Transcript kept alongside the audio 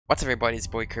What's up everybody, it's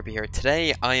boy Kirby here.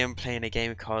 Today I am playing a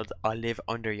game called I Live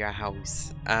Under Your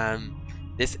House.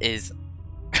 This is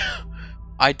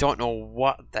I don't know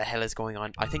what the hell is going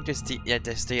on. I think there's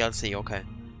DLC, okay.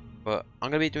 But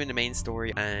I'm gonna be doing the main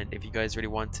story, and if you guys really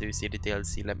want to see the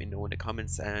DLC, let me know in the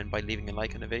comments and by leaving a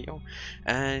like on the video.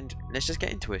 And let's just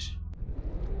get into it.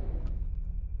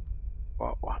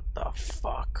 What the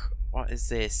fuck? What is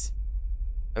this?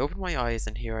 I open my eyes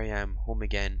and here I am, home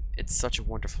again. It's such a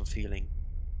wonderful feeling.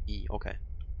 Okay.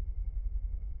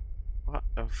 What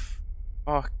the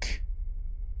fuck?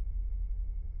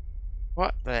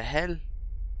 What the hell?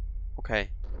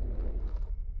 Okay.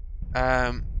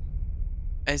 Um,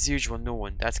 as usual, no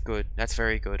one. That's good. That's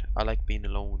very good. I like being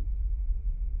alone.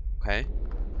 Okay.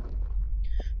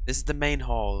 This is the main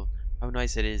hall. How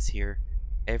nice it is here.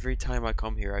 Every time I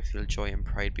come here, I feel joy and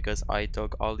pride because I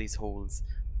dug all these holes.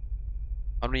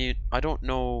 I don't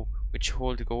know which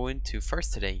hole to go into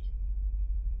first today.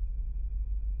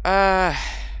 Uh,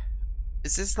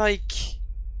 is this like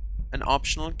an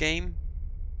optional game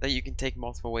that you can take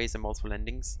multiple ways and multiple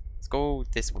endings? Let's go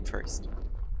this one first.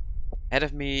 Ahead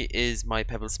of me is my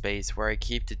pebble space where I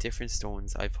keep the different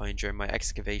stones I find during my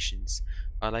excavations.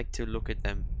 I like to look at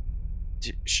them,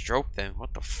 to stroke them.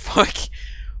 What the fuck?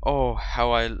 Oh, how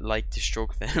I like to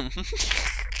stroke them.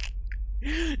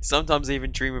 Sometimes I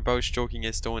even dream about stroking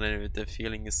a stone and the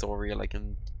feeling is so real I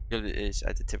can feel it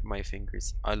at the tip of my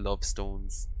fingers. I love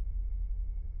stones.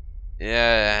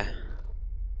 Yeah.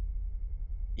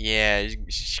 Yeah,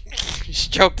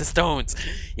 stroke the stones.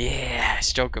 Yeah,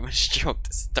 stroke them, stroke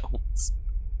the stones.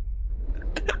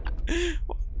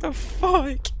 What the fuck?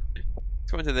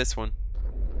 Let's go into this one.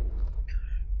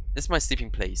 This is my sleeping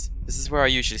place. This is where I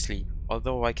usually sleep.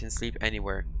 Although I can sleep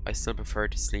anywhere, I still prefer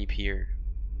to sleep here.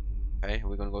 Okay, are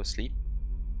we gonna go sleep?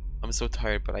 I'm so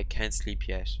tired, but I can't sleep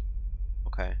yet.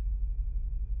 Okay.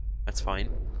 That's fine.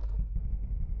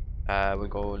 We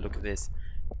go look at this.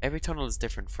 Every tunnel is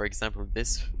different. For example,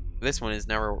 this one is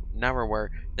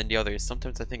narrower than the others.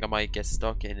 Sometimes I think I might get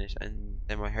stuck in it, and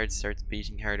then my heart starts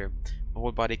beating harder. My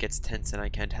whole body gets tense, and I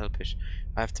can't help it.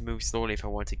 I have to move slowly if I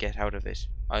want to get out of it.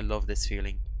 I love this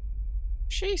feeling.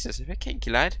 Jesus, a bit kinky,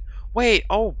 lad. Wait,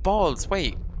 oh balls!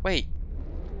 Wait.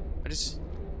 I just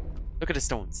look at the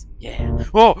stones. Yeah.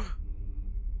 Whoa!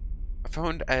 I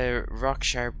found a rock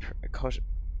sharp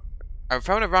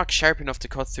enough to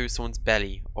cut through someone's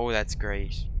belly. Oh, that's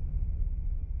great.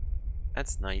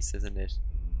 That's nice, isn't it?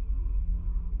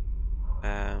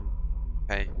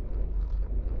 Okay.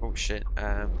 Oh shit.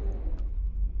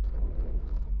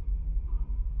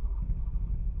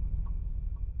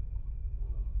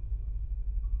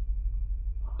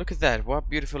 Look at that. What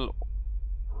beautiful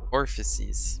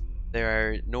orifices. There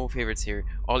are no favorites here,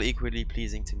 all equally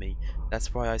pleasing to me.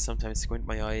 That's why I sometimes squint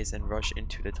my eyes and rush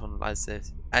into the tunnel as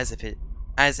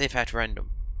if at random.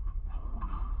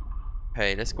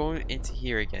 Okay, let's go into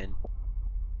here again.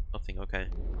 Nothing, okay.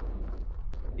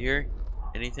 Here?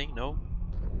 Anything? No?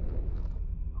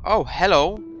 Oh,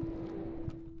 hello!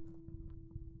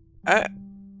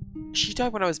 She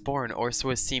died when I was born, or so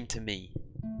it seemed to me.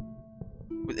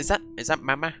 Is that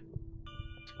Mama?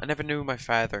 I never knew my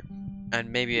father, and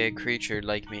maybe a creature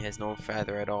like me has no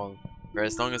father at all. For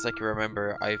as long as I can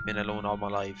remember, I've been alone all my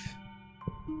life.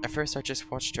 At first I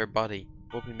just watched her body,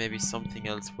 hoping maybe something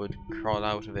else would crawl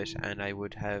out of it and I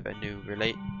would have a new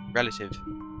relative.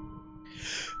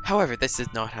 However, this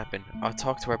did not happen. I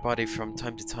talked to her body from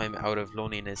time to time out of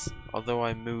loneliness. Although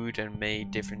I mooed and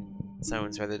made different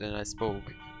sounds rather than I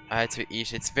spoke, I had to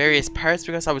eat its various parts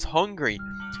because I was hungry.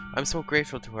 I'm so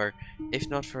grateful to her. If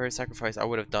not for her sacrifice, I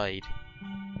would have died.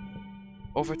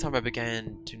 Over time I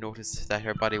began to notice that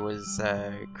her body was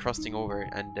crusting over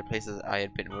and the places I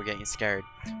had been were getting scarred.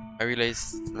 I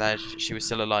realized that she was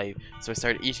still alive, so I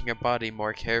started eating her body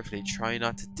more carefully, trying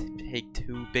not to take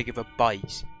too big of a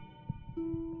bite.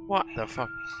 What the fuck?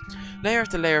 Layer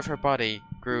after layer of her body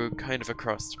grew kind of a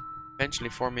crust, eventually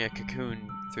forming a cocoon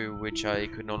through which I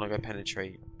could no longer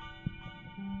penetrate.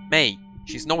 May,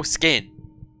 she's no skin!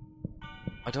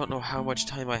 I don't know how much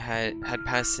time I had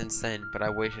passed since then, but I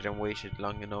waited and waited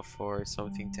long enough for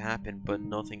something to happen, but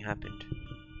nothing happened.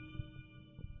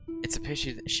 It's a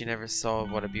pity that she never saw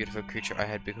what a beautiful creature I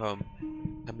had become.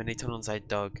 How many tunnels I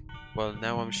dug. Well,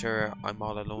 now I'm sure I'm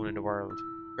all alone in the world.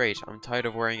 Great, I'm tired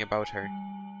of worrying about her.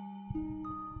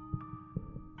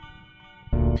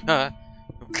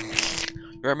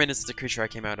 Vermin is the creature I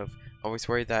came out of. I was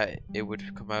worried that it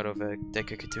would come out of a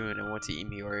cocoon and want to eat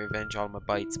me or revenge all my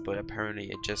bites, but apparently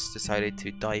it just decided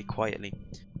to die quietly.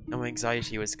 Now my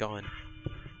anxiety was gone.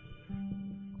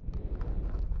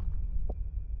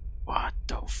 What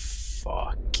the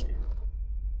fuck?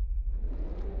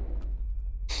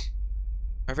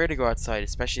 I rarely go outside,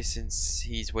 especially since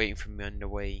he's waiting for me on the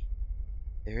way.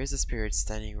 There is a spirit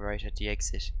standing right at the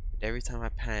exit, and every time I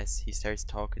pass, he starts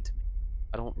talking to me.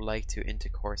 I don't like to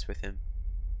intercourse with him.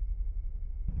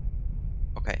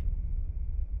 Okay.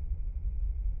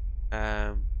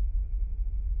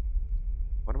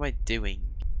 What am I doing?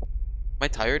 Am I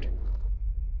tired?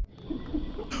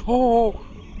 Oh!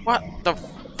 What the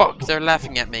fuck? They're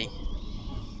laughing at me.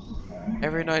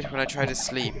 Every night when I try to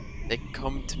sleep, they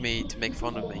come to me to make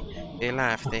fun of me. They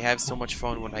laugh. They have so much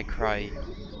fun when I cry.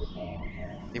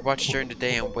 They watch during the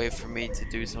day and wait for me to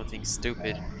do something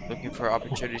stupid, looking for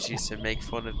opportunities to make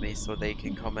fun of me so they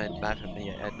can come and laugh at me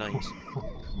at night.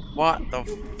 What the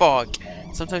fuck?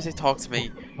 Sometimes they talk to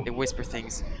me, they whisper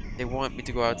things, they want me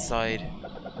to go outside.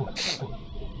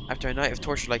 After a night of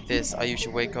torture like this, I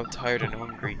usually wake up tired and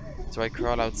hungry, so I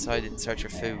crawl outside in search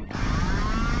of food.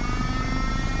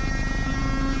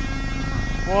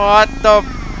 What the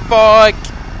fuck?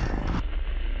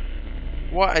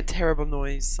 What a terrible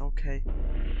noise. Okay.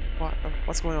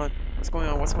 What's going on? What's going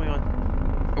on? What's going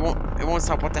on? It won't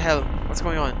stop. What the hell? What's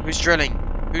going on? Who's drilling?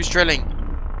 Who's drilling?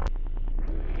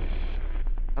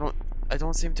 I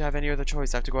don't seem to have any other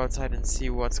choice. I have to go outside and see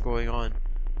what's going on.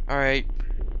 Alright.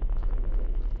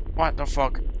 What the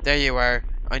fuck? There you are.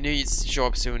 I knew you'd show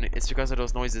up soon. It's because of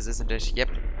those noises, isn't it? Yep.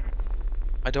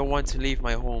 I don't want to leave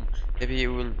my home. Maybe it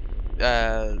will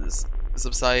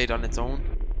subside on its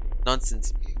own.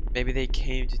 Nonsense. Maybe they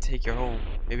came to take your home.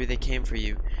 Maybe they came for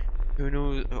you. Who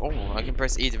knows? Oh, I can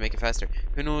press E to make it faster.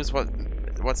 Who knows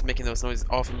what's making those noises?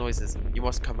 Awful noises. You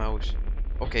must come out.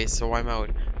 Okay, so I'm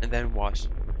out. And then what?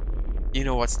 You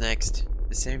know what's next.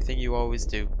 The same thing you always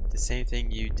do. The same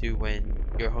thing you do when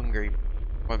you're hungry.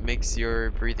 What makes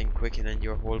your breathing quicken and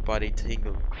your whole body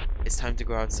tingle. It's time to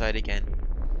go outside again.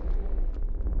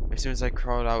 As soon as I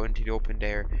crawled out into the open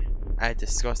air, a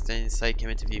disgusting sight came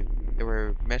into view. There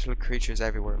were metal creatures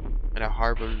everywhere, and a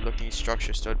horrible looking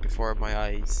structure stood before my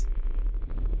eyes.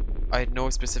 I had no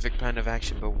specific plan of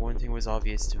action, but one thing was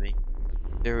obvious to me.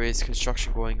 There is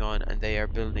construction going on, and they are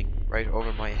building right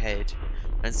over my head,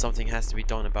 and something has to be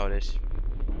done about it.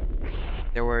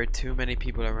 There were too many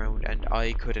people around, and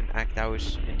I couldn't act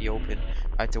out in the open.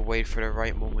 I had to wait for the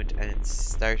right moment and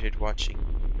started watching.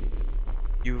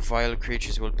 You vile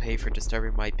creatures will pay for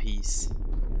disturbing my peace.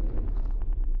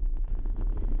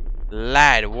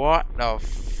 Lad, what the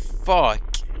fuck?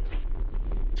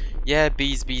 Yeah,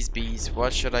 bees, bees, bees.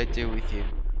 What should I do with you?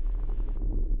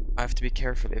 I have to be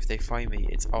careful if they find me.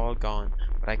 It's all gone,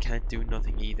 but I can't do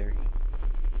nothing either.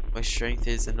 My strength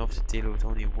is enough to deal with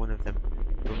only one of them,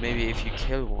 but maybe if you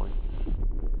kill one.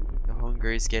 The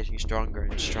hunger is getting stronger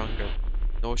and stronger.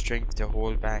 No strength to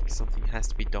hold back. Something has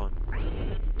to be done.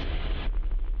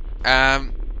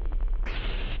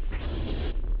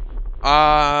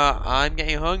 I'm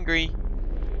getting hungry.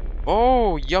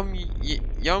 Oh, yum,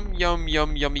 yum, yum,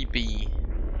 yum, yummy bee.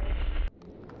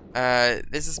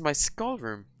 This is my skull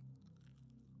room.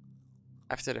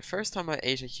 After the first time I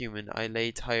ate a human, I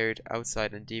lay tired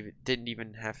outside and didn't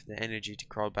even have the energy to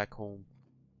crawl back home.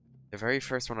 The very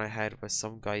first one I had was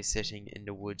some guy sitting in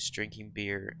the woods drinking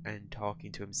beer and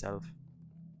talking to himself.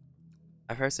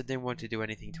 At first I didn't want to do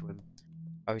anything to him.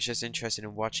 I was just interested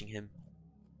in watching him.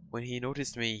 When he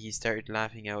noticed me, he started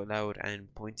laughing out loud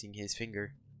and pointing his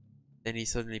finger. Then he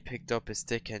suddenly picked up a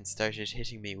stick and started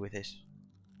hitting me with it.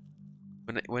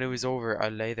 When it was over, I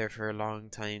lay there for a long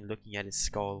time looking at his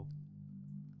skull.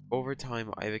 Over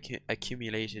time, I've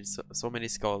accumulated so many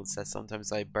skulls that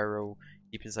sometimes I burrow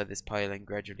deep inside this pile and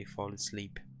gradually fall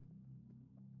asleep.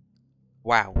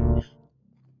 Wow.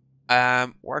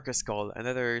 Worker skull.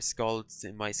 Another skull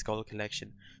in my skull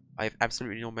collection. I have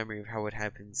absolutely no memory of how it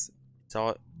happens.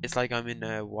 It's like I'm in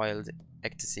a wild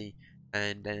ecstasy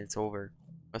and then it's over.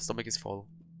 My stomach is full.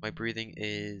 My breathing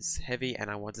is heavy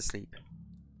and I want to sleep.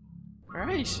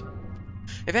 Alright.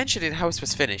 Eventually the house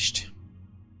was finished.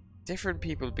 Different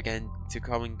people began to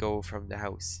come and go from the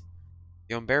house.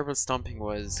 The unbearable stomping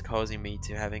was causing me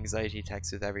to have anxiety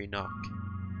attacks with every knock.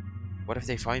 What if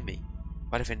they find me?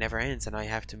 What if it never ends and I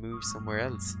have to move somewhere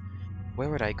else? Where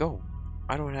would I go?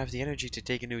 I don't have the energy to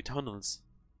dig new tunnels.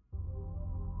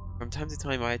 From time to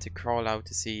time I had to crawl out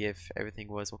to see if everything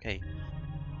was okay.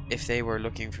 If they were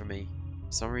looking for me.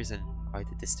 For some reason, I had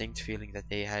a distinct feeling that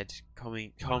they had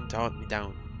come to hunt me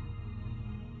down.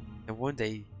 And one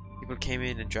day, people came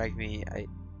in and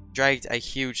dragged a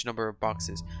huge number of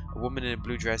boxes. A woman in a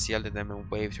blue dress yelled at them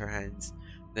and waved her hands.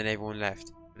 Then everyone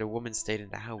left, but a woman stayed in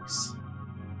the house.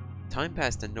 Time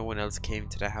passed and no one else came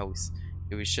to the house.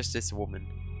 It was just this woman.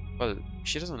 Well,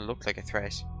 she doesn't look like a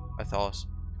threat, I thought.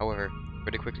 However,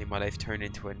 pretty quickly my life turned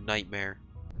into a nightmare.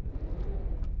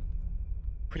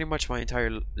 Pretty much my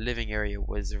entire living area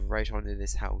was right under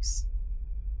this house.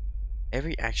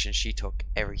 Every action she took,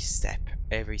 every step,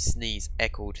 every sneeze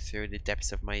echoed through the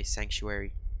depths of my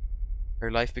sanctuary.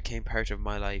 Her life became part of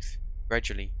my life.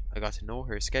 Gradually, I got to know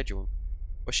her schedule.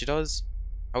 What she does,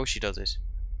 how she does it.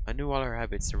 I knew all her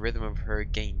habits, the rhythm of her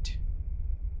gait.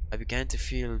 I began to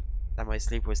feel that my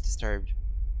sleep was disturbed.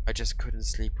 I just couldn't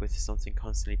sleep with something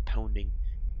constantly pounding,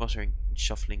 muttering, and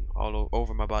shuffling all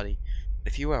over my body. In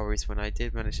a few hours, when I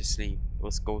did manage to sleep,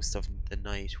 those ghosts of the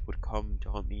night would come to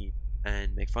haunt me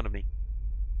and make fun of me.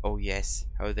 Oh yes,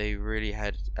 how they really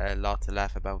had a lot to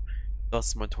laugh about.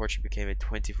 Thus, my torture became a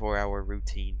 24-hour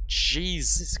routine.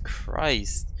 Jesus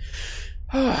Christ!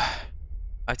 I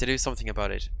had to do something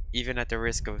about it, even at the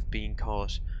risk of being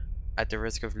caught, at the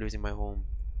risk of losing my home.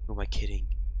 Who am I kidding?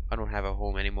 I don't have a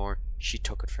home anymore. She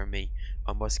took it from me.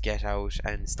 I must get out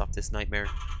and stop this nightmare.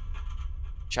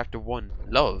 Chapter 1.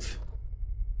 Love.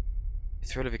 The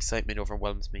thrill of excitement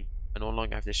overwhelms me. I no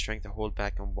longer have the strength to hold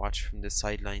back and watch from the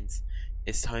sidelines.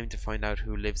 It's time to find out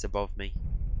who lives above me.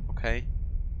 Okay?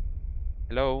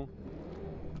 Hello?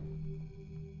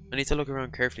 I need to look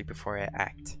around carefully before I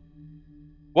act.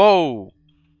 Whoa!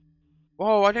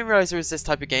 Whoa, I didn't realize there was this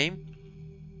type of game.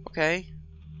 Okay.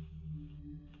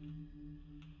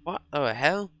 What the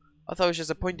hell? I thought it was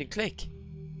just a point and click.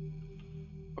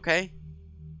 Okay.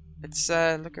 Let's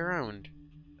look around.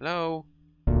 Hello?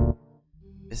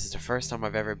 This is the first time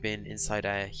I've ever been inside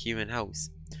a human house.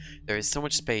 There is so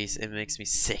much space, it makes me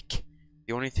sick.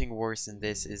 The only thing worse than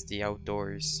this is the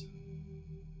outdoors.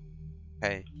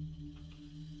 Okay.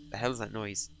 The hell is that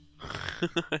noise?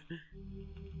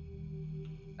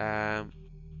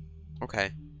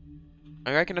 Okay.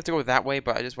 I reckon I have to go that way,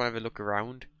 but I just want to have a look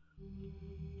around.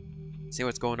 See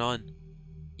what's going on.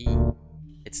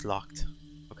 It's locked.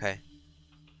 Okay.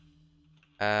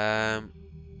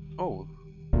 Oh.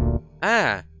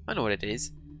 Ah, I know what it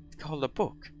is. It's called a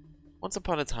book. Once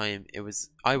upon a time,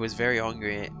 I was very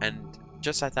hungry, and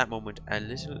just at that moment, a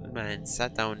little man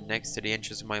sat down next to the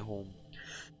entrance of my home.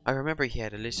 I remember he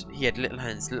had little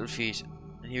hands, little feet,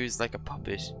 and he was like a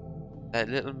puppet. That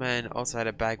little man also had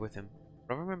a bag with him.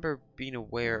 I remember being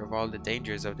aware of all the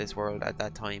dangers of this world at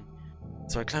that time.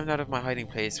 So I climbed out of my hiding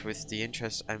place with the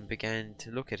interest and began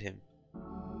to look at him.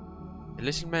 The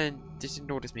little man didn't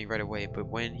notice me right away, but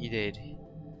when he did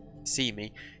see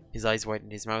me, his eyes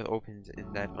widened, his mouth opened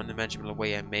in that unimaginable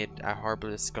way and made a horrible,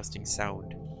 disgusting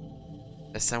sound.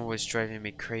 The sound was driving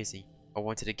me crazy. I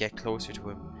wanted to get closer to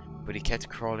him, but he kept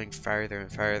crawling farther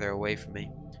and farther away from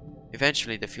me.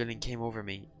 Eventually, the feeling came over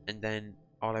me, and then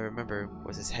all I remember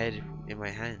was his head in my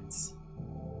hands.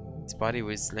 His body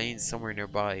was laying somewhere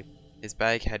nearby. His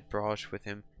bag had brought with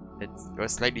him. It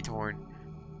was slightly torn,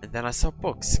 and then I saw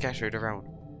books scattered around.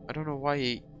 I don't know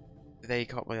why they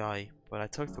caught my eye, but I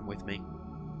took them with me.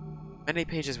 Many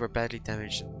pages were badly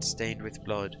damaged and stained with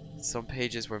blood. Some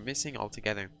pages were missing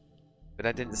altogether, but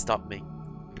that didn't stop me.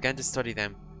 I began to study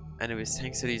them, and it was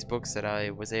thanks to these books that I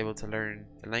was able to learn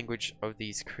the language of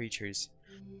these creatures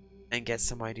and get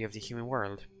some idea of the human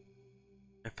world.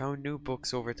 I found new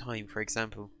books over time. For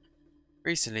example,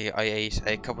 recently I ate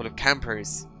a couple of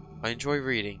campers. I enjoy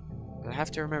reading. I'll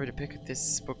have to remember to pick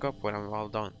this book up when I'm all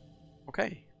done.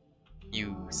 Okay.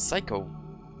 You psycho.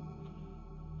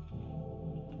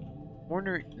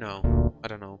 Wonder... No, I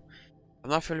don't know. I'm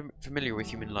not familiar with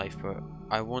human life, but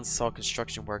I once saw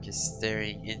construction workers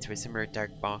staring into a similar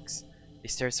dark box. They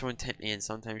stared so intently and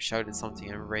sometimes shouted something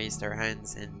and raised their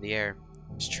hands in the air.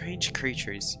 Strange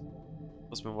creatures.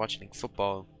 Must have been watching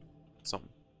football. Something.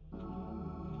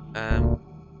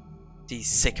 These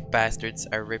sick bastards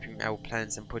are ripping out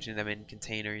plants and putting them in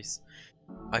containers.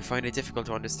 I find it difficult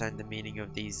to understand the meaning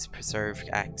of these preserved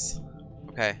acts.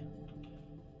 Okay.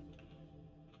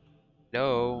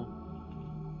 Hello?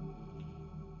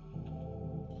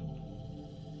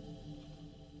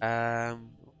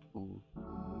 Ooh.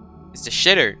 It's the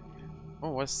shitter!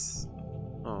 Oh, what's...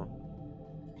 Oh.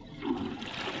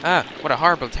 Ah, what a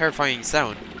horrible, terrifying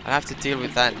sound. I'll have to deal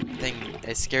with that thing.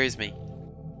 It scares me.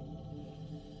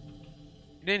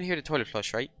 You didn't hear the toilet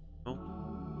flush, right? No?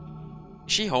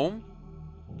 Is she home?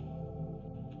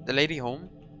 The lady home?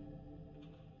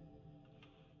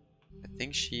 I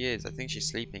think she is. I think she's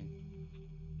sleeping.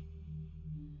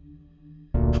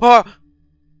 Oh!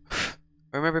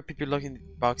 I remember people looking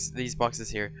at these boxes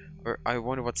here. Or I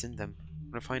wonder what's in them.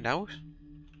 Wanna find out?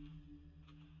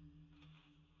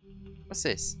 What's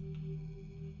this?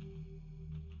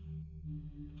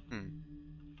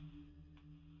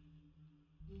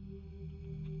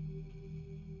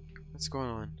 What's going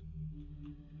on?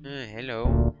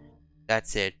 Hello.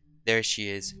 That's it. There she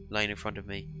is, lying in front of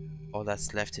me. All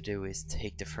that's left to do is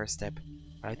take the first step.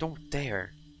 But I don't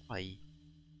dare. Why?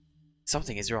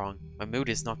 Something is wrong. My mood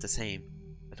is not the same.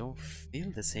 I don't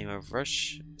feel the same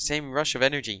rush of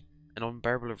energy and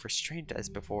unbearable of restraint as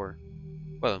before.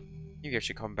 Well, maybe I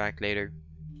should come back later.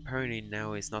 Apparently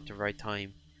now is not the right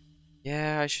time.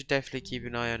 Yeah, I should definitely keep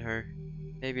an eye on her.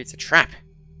 Maybe it's a trap.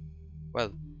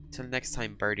 Well, till next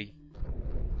time, Birdie.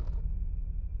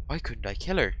 Why couldn't I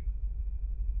kill her?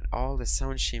 And all the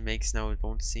sounds she makes now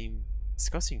don't seem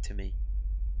disgusting to me.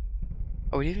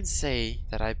 I would even say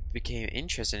that I became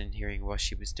interested in hearing what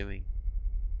she was doing.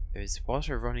 There's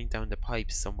water running down the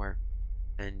pipes somewhere,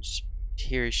 and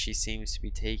here she seems to be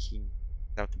taking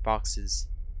out the boxes.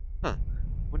 Huh,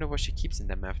 wonder what she keeps in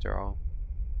them after all.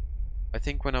 I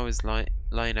think when I was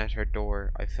lying at her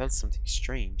door, I felt something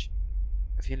strange.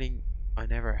 A feeling I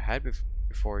never had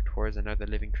before towards another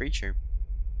living creature.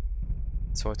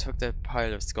 So I took the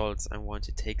pile of skulls and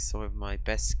wanted to take some of my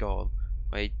best skull,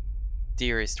 my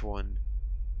dearest one,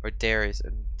 or dearest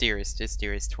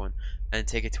one, and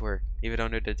take it to her, leave it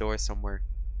under the door somewhere.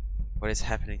 What is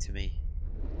happening to me?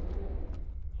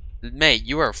 Mate,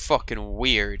 you are fucking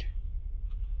weird.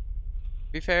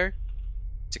 To be fair,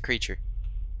 it's a creature.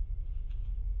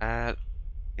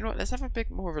 You know what, let's have a bit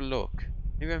more of a look.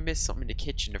 Maybe I missed something in the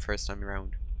kitchen the first time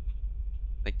around.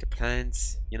 Like the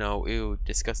plants, you know, ew,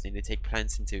 disgusting, they take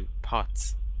plants into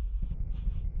pots.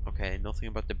 Okay, nothing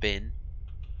about the bin.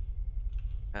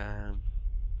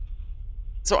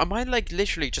 So am I like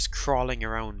literally just crawling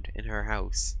around in her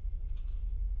house?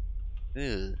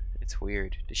 Ugh, it's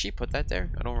weird. Did she put that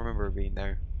there? I don't remember it being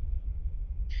there.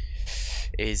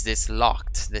 Is this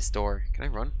locked, this door? Can I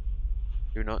run?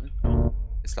 Do nothing? No.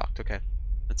 It's locked, okay.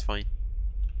 That's fine.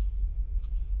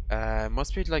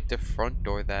 Must be like the front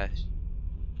door that...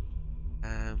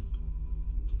 Can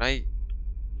I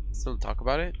still talk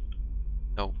about it?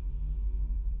 No.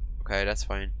 Okay, that's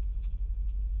fine.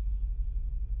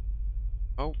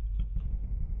 Oh.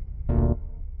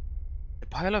 The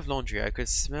pile of laundry, I could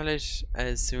smell it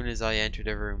as soon as I entered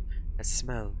the room. A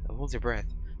smell, it holds your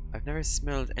breath. I've never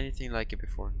smelled anything like it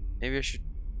before. Maybe I should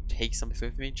take something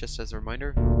with me just as a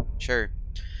reminder? Sure.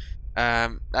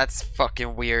 That's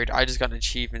fucking weird. I just got an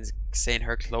achievement saying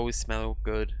her clothes smell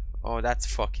good. Oh, that's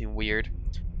fucking weird.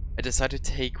 I decided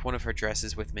to take one of her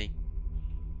dresses with me.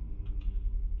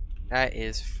 That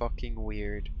is fucking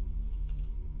weird.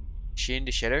 Is she in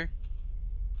the shitter?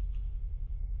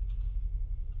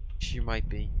 She might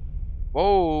be.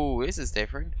 Whoa, this is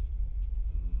different.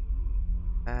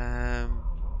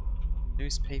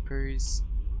 Newspapers.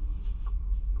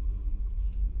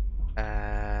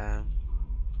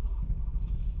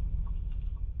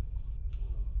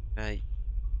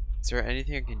 Is there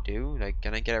anything I can do? Like,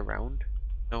 can I get around?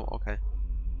 No, okay.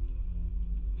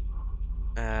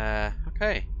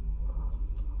 Okay.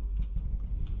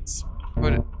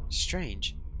 But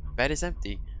strange. Bed is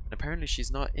empty, and apparently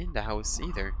she's not in the house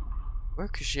either. Where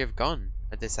could she have gone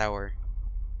at this hour?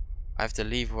 I have to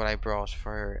leave what I brought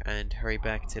for her and hurry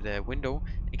back to the window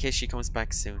in case she comes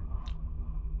back soon.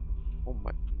 Oh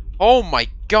my... Oh my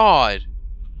god!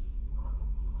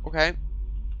 Okay.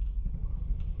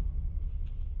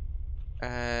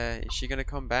 Is she gonna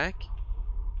come back?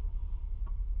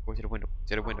 Go to the window.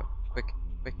 To the window. Quick,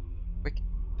 quick, quick.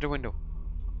 To the window.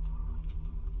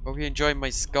 Hope you enjoy my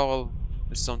skull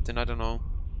or something, I don't know.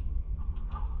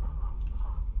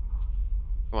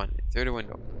 Come on, through the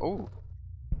window. Oh!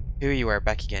 Here you are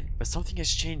back again. But something has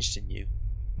changed in you.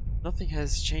 Nothing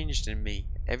has changed in me.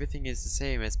 Everything is the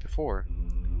same as before.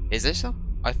 Is it so?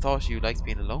 I thought you liked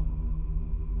being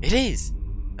alone. It is!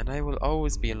 And I will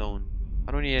always be alone.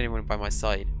 I don't need anyone by my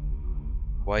side.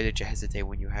 Why did you hesitate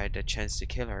when you had the chance to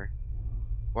kill her?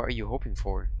 What are you hoping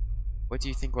for? What do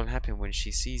you think will happen when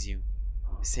she sees you?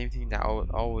 The same thing that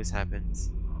always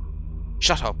happens.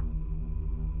 Shut up!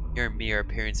 Your mere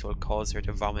appearance will cause her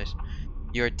to vomit.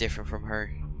 You're different from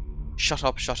her. Shut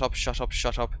up, shut up, shut up,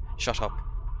 shut up, shut up.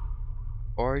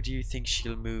 Or do you think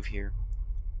she'll move here?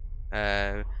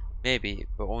 Maybe,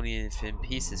 but only if in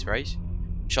pieces, right?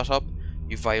 Shut up,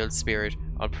 you vile spirit.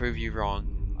 I'll prove you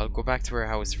wrong. I'll go back to her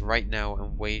house right now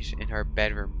and wait in her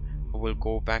bedroom, and we'll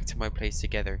go back to my place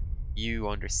together. You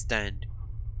understand?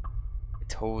 I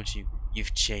told you,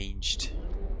 you've changed.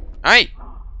 Alright!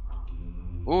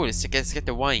 Ooh, let's get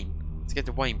the wine. Let's get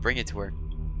the wine, bring it to her.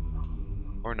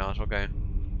 Or not, okay.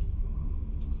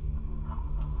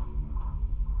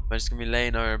 I'm just gonna be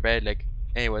laying on her bed like,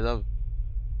 hey, what's up?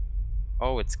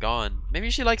 Oh, it's gone. Maybe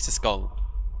she likes the skull.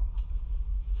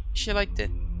 She liked it.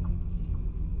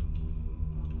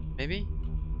 Maybe?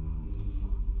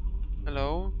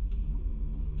 Hello?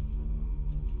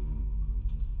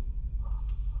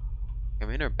 I'm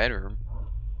in her bedroom.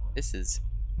 This is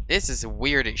This is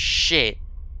weird as shit.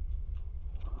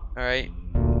 Alright.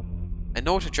 A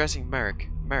note addressing Marek.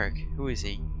 Marek, who is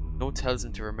he? Note tells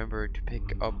him to remember to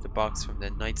pick up the box from the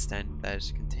nightstand that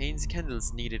contains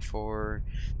candles needed for...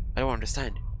 I don't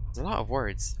understand. There's a lot of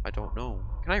words. I don't know.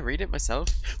 Can I read it myself?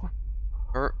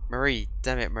 Marie,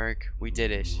 damn it, Marek. We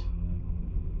did it.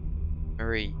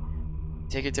 Marie,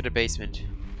 take it to the basement.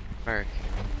 Marek.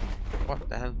 What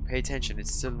the hell? Pay attention,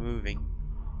 it's still moving.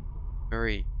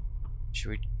 Marie,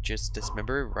 should we just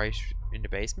dismember it right in the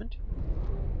basement?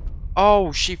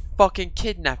 Oh, she fucking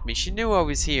kidnapped me. She knew I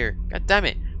was here. God damn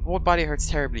it. My whole body hurts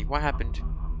terribly. What happened?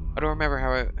 I don't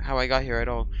remember how I got here at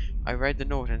all. I read the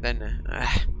note and then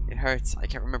it hurts. I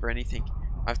can't remember anything.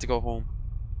 I have to go home.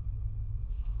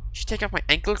 Did she take off my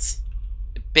ankles?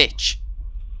 The bitch.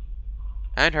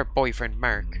 And her boyfriend,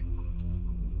 Mark.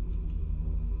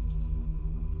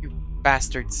 You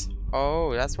bastards.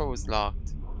 Oh, that's what was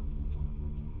locked.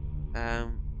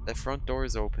 The front door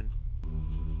is open.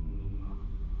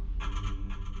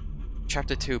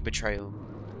 Chapter 2, Betrayal.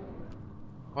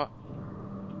 What?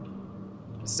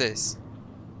 What's this?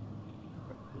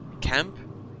 Camp?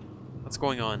 What's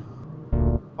going on?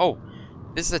 Oh!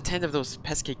 This is a tent of those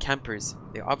pesky campers.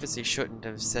 They obviously shouldn't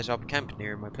have set up camp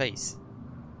near my place.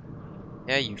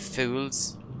 Yeah, you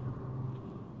fools.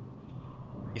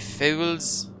 You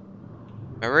fools.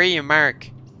 Marie and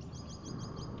Mark.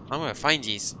 I'm gonna find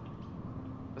yous.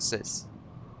 What's this?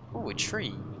 Oh, a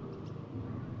tree.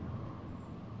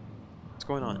 What's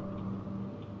going on?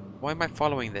 Why am I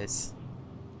following this?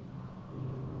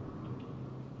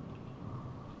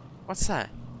 What's that?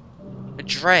 A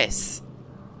dress.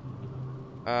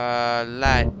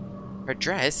 Lad. Her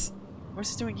dress?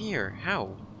 What's it doing here?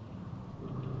 How?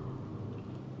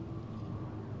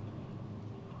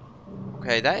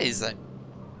 Okay, that is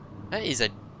a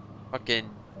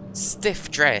fucking stiff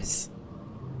dress.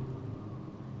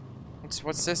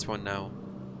 What's this one now?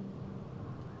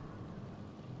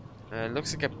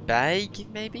 Looks like a bag,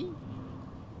 maybe?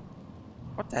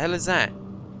 What the hell is that?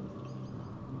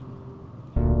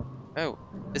 Oh,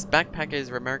 this backpack is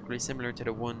remarkably similar to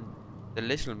the one the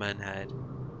little man had.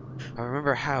 I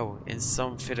remember how, in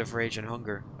some fit of rage and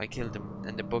hunger, I killed him,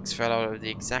 and the books fell out of the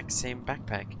exact same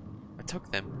backpack. I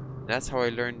took them, and that's how I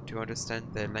learned to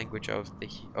understand the language of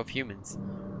humans.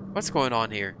 What's going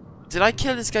on here? Did I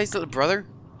kill this guy's little brother?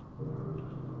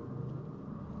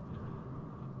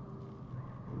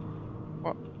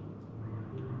 What?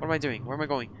 What am I doing? Where am I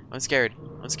going? I'm scared.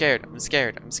 I'm scared. I'm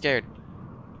scared. I'm scared.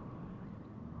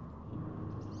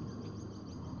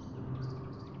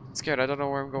 I'm scared. I don't know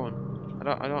where I'm going. I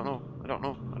don't know. I don't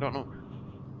know. I don't know.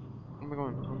 Where am I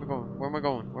going? Where am I going? Where am I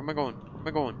going? Where am I going? Where am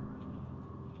I going?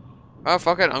 Oh,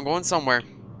 fuck it. I'm going somewhere.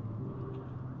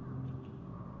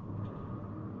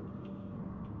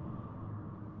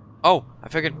 Oh, I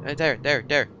figured. There.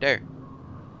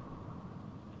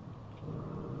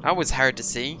 That was hard to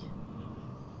see.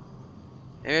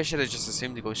 Maybe I should have just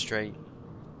assumed to go straight.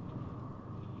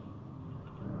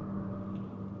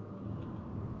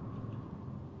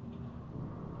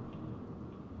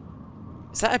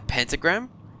 Is that a pentagram?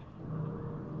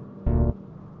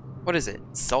 What is it?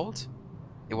 Salt?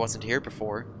 It wasn't here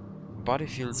before. My body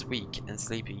feels weak and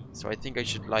sleepy, so I think I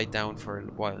should lie down for a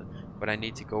while, but I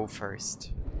need to go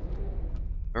first.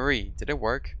 Marie, did it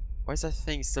work? Why is that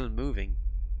thing still moving?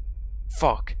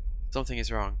 Fuck! Something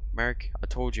is wrong. Mark, I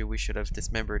told you we should have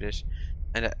dismembered it,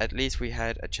 and at least we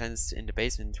had a chance in the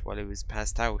basement while it was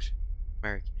passed out.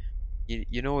 Mark,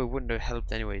 you know it wouldn't have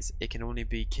helped anyways. It can only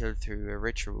be killed through a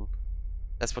ritual.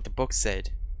 That's what the book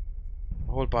said.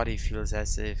 My whole body feels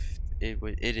as if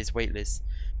it is weightless.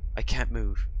 I can't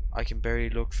move. I can barely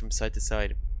look from side to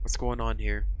side. What's going on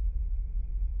here?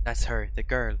 That's her, the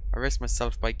girl. I risked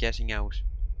myself by getting out.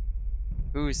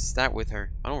 Who's that with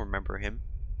her? I don't remember him.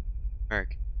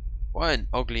 Mark, what an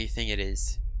ugly thing it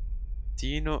is. Do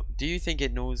you think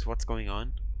it knows what's going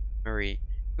on? Marie,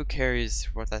 who cares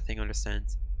what that thing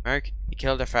understands? Mark, he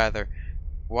killed her father.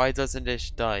 Why doesn't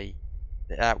it die?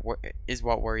 That is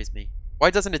what worries me. Why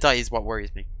doesn't it die is what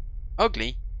worries me.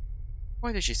 Ugly?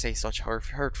 Why did she say such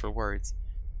hurtful words?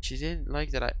 She didn't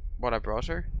like what I brought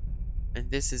her? And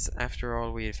this is after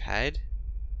all we've had?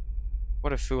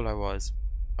 What a fool I was.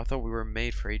 I thought we were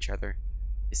made for each other.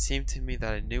 It seemed to me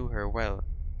that I knew her well,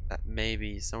 that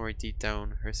maybe somewhere deep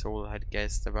down her soul had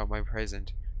guessed about my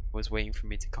present, was waiting for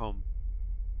me to come.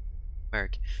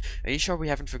 Mark, are you sure we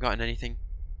haven't forgotten anything?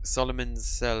 Solomon's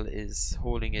cell is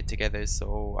holding it together,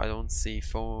 so I don't see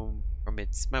foam from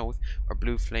its mouth, or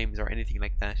blue flames, or anything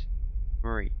like that.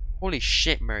 Marie, holy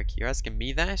shit, Mark, you're asking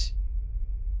me that?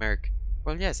 Mark,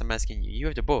 well yes, I'm asking you. You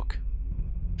have the book.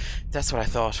 That's what I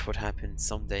thought would happen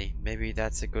someday. Maybe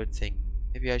that's a good thing.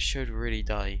 Maybe I should really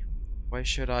die. Why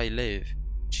should I live?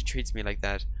 She treats me like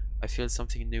that. I feel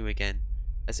something new again,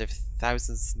 as if a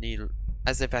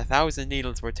thousand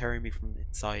needles were tearing me from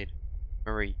inside.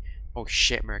 Marie. Oh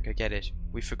shit, Mark, I get it.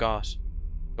 We forgot.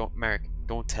 Don't, Mark,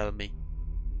 don't tell me.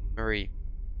 Marie.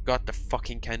 Got the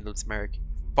fucking candles, Mark.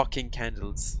 Fucking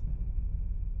candles.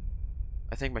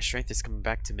 I think my strength is coming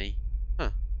back to me.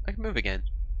 Huh, I can move again.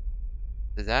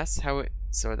 That's how it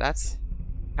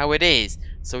is.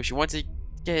 So she wants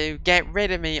to get rid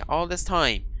of me all this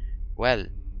time. Well,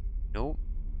 no.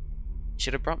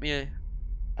 Should have brought me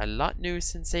a lot new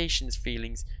sensations,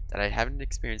 feelings that I haven't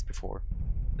experienced before.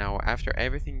 Now, after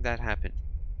everything that happened,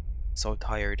 I'm so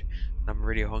tired and I'm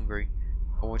really hungry.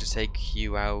 I want to take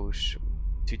you out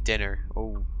to dinner.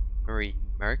 Oh, Marie,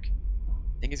 Mark,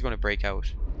 I think he's going to break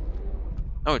out.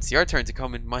 Oh, it's your turn to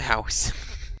come in my house.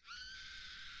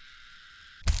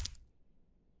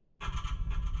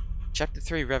 Chapter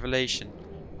 3, Revelation.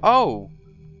 Oh!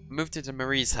 I moved into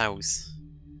Marie's house.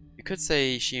 You could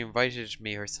say she invited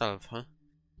me herself, huh?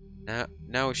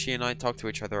 Now she and I talk to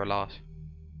each other a lot.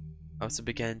 I also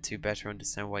began to better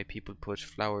understand why people put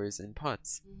flowers in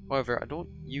pots. However, I don't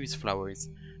use flowers.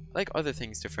 I like other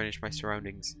things to furnish my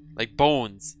surroundings. Like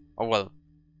bones! Oh well.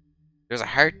 There's a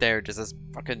heart there, there's a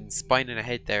fucking spine and a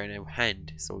head there and a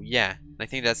hand. So yeah, I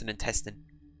think that's an intestine.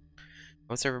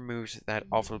 Once I removed that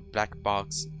awful black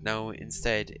box, now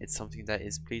instead it's something that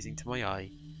is pleasing to my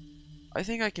eye. I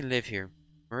think I can live here.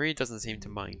 Marie doesn't seem to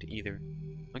mind either.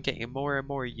 I'm getting more and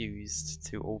more used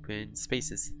to open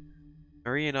spaces.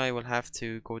 Marie and I will have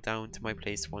to go down to my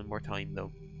place one more time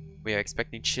though. We are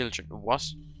expecting children. What?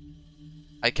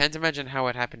 I can't imagine how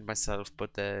it happened myself,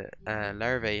 but the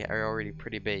larvae are already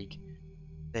pretty big.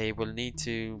 They will need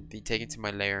to be taken to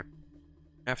my lair.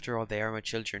 After all, they are my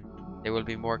children. They will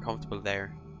be more comfortable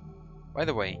there. By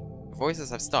the way, the voices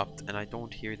have stopped and I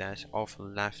don't hear that awful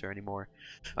laughter anymore.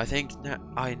 I think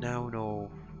I now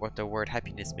know what the word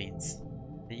happiness means.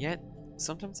 And yet,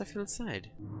 sometimes I feel sad.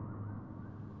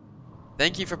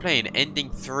 Thank you for playing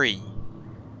Ending 3.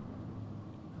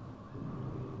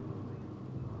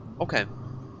 Okay.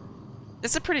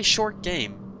 It's a pretty short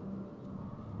game.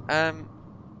 I'm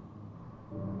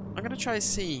gonna try to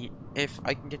see if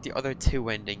I can get the other two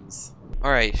endings.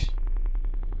 Alright.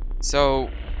 So,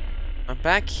 I'm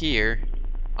back here.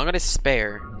 I'm gonna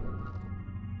spare.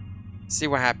 See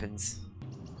what happens.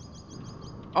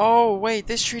 Oh, wait,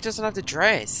 this tree doesn't have the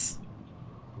dress.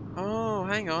 Oh,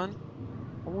 hang on.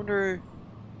 I wonder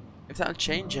if that'll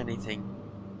change anything.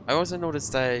 I also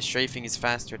noticed that strafing is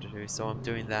faster to do, so I'm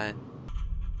doing that.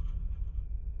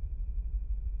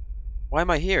 Why am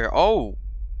I here? Oh!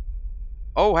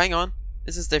 Oh, hang on.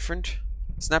 This is different.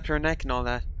 Snapped her neck and all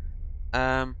that.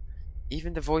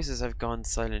 Even the voices have gone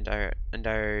silent and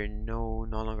are no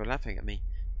longer laughing at me.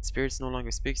 Spirits no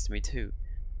longer speaks to me too.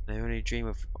 And I only dream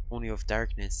of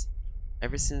darkness.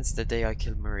 Ever since the day I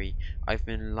killed Marie, I've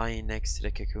been lying next to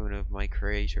the cocoon of my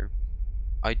creator.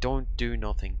 I don't do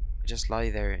nothing. I just lie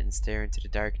there and stare into the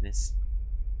darkness.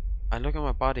 I look at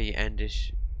my body and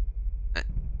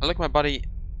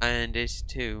it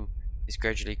too is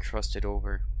gradually crusted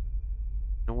over.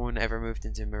 No one ever moved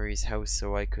into Marie's house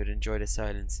so I could enjoy the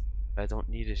silence, but I don't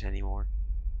need it anymore.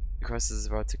 The crust is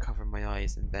about to cover my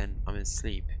eyes and then I'm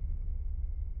asleep.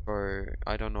 For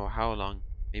I don't know how long,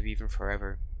 maybe even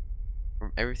forever.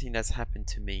 From everything that's happened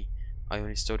to me, I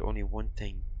understood only one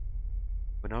thing.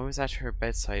 When I was at her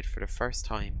bedside for the first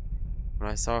time, when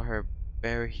I saw her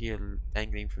bare heel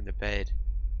dangling from the bed,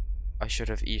 I should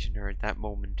have eaten her at that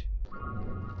moment.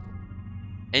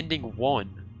 Ending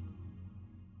 1.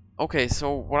 Okay,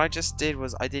 so what I just did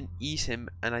was I didn't eat him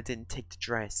and I didn't take the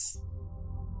dress.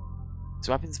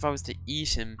 So what happens if I was to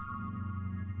eat him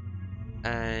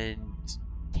and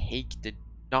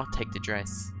not take the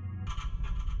dress?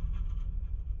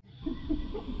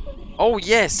 Oh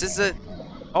yes, this is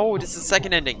the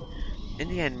second ending. In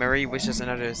the end, Marie wishes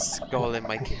another skull in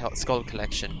my skull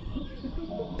collection.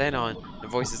 Then on, the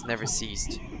voices never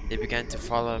ceased. They began to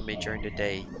follow me during the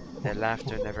day. Their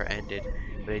laughter never ended,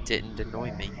 but it didn't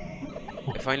annoy me.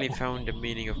 I finally found the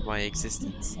meaning of my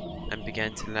existence, and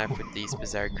began to laugh with these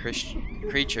bizarre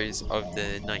creatures of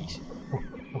the night.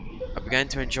 I began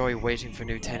to enjoy waiting for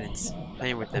new tenants,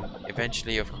 playing with them.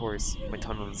 Eventually, of course, my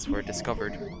tunnels were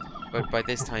discovered, but by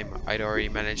this time I'd already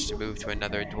managed to move to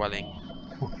another dwelling.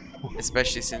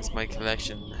 Especially since my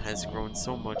collection has grown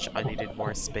so much, I needed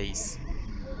more space.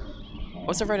 I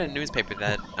also read in a newspaper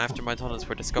that, after my tunnels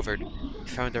were discovered, they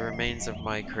found the remains of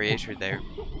my creator there.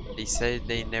 They said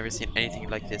they'd never seen anything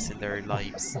like this in their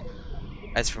lives.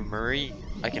 As for Marie,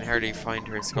 I can hardly find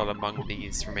her skull among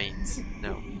these remains.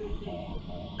 No.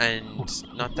 And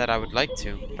not that I would like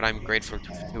to, but I'm grateful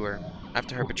to her.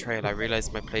 After her betrayal, I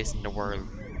realized my place in the world.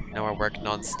 Now I work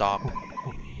non-stop.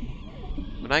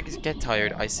 When I get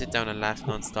tired, I sit down and laugh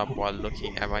non-stop while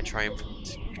looking at my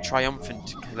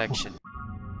triumphant collection.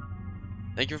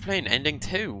 Thank you for playing Ending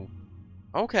 2.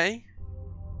 Okay.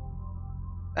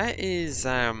 That is,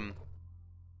 I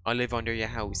Live Under Your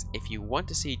House. If you want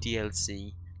to see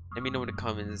DLC, let me know in the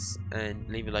comments and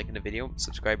leave a like in the video.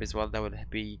 Subscribe as well, that would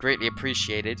be greatly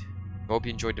appreciated. I hope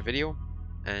you enjoyed the video,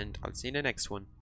 and I'll see you in the next one.